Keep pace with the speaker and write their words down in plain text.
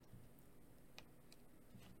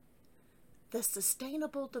The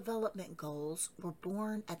Sustainable Development Goals were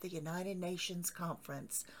born at the United Nations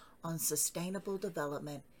Conference on Sustainable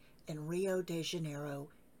Development in Rio de Janeiro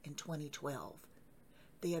in 2012.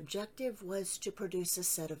 The objective was to produce a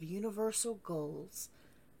set of universal goals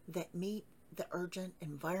that meet the urgent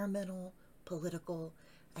environmental, political,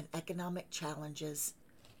 and economic challenges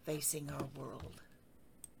facing our world.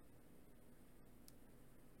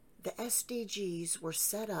 The SDGs were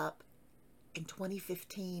set up in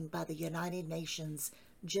 2015 by the United Nations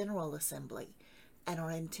General Assembly and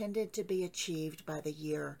are intended to be achieved by the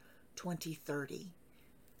year 2030.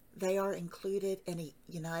 They are included in a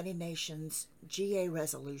United Nations GA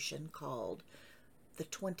resolution called the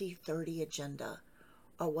 2030 Agenda,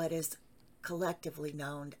 or what is collectively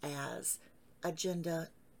known as Agenda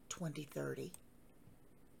 2030.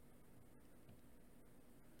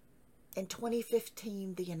 In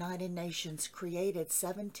 2015, the United Nations created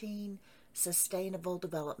 17 Sustainable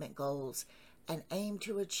Development Goals and aimed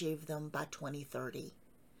to achieve them by 2030.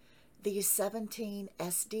 These 17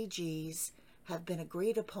 SDGs have been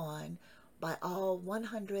agreed upon by all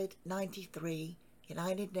 193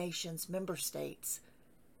 United Nations member states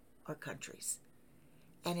or countries,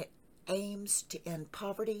 and it aims to end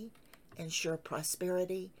poverty, ensure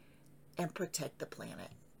prosperity, and protect the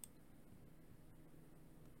planet.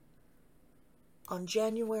 On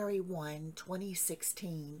January 1,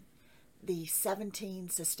 2016, the 17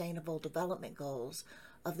 Sustainable Development Goals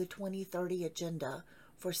of the 2030 Agenda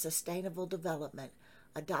for Sustainable Development,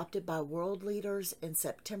 adopted by world leaders in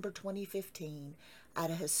September 2015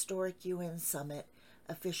 at a historic UN summit,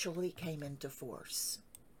 officially came into force.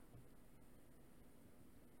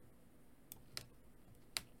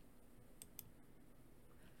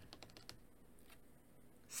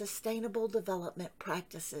 Sustainable development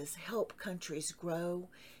practices help countries grow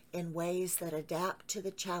in ways that adapt to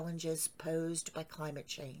the challenges posed by climate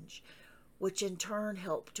change, which in turn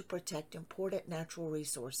help to protect important natural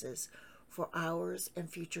resources for ours and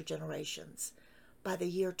future generations. By the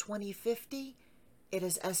year 2050, it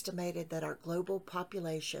is estimated that our global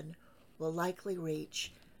population will likely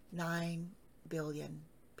reach 9 billion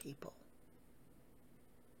people.